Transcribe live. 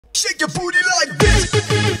Shake your booty like this.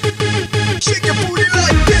 Shake your booty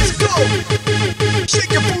like this. Go.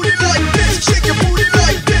 Shake your booty like this. Shake your booty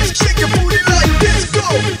like this. Shake your booty like this. Go.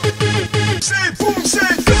 Say boom,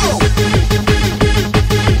 say go.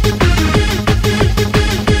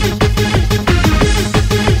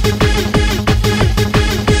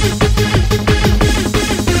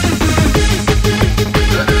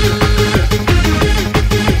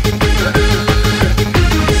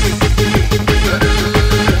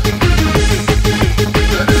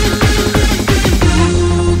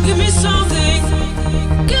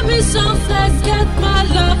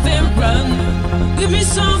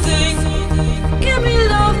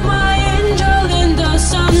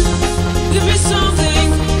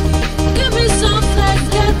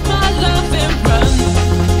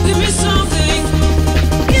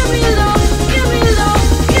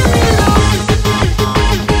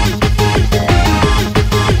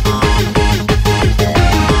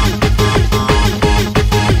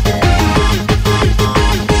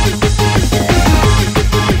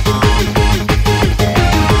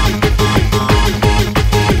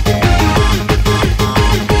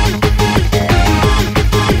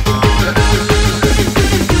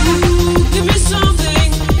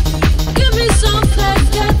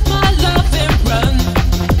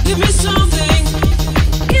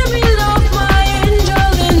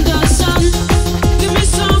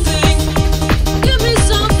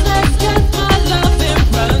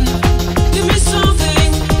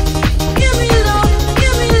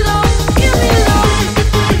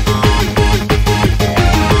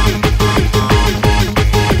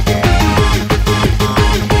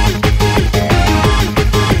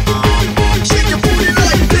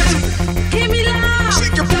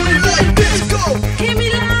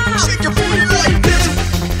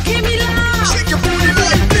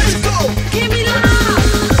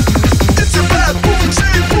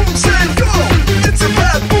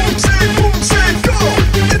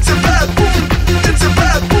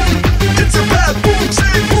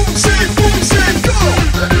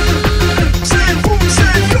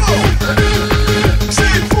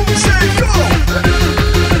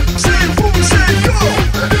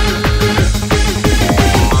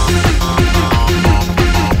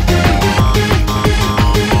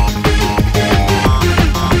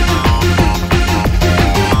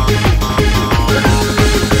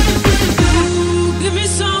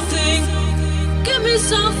 Give me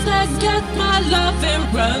something, get my love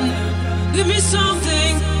and run. Give me something.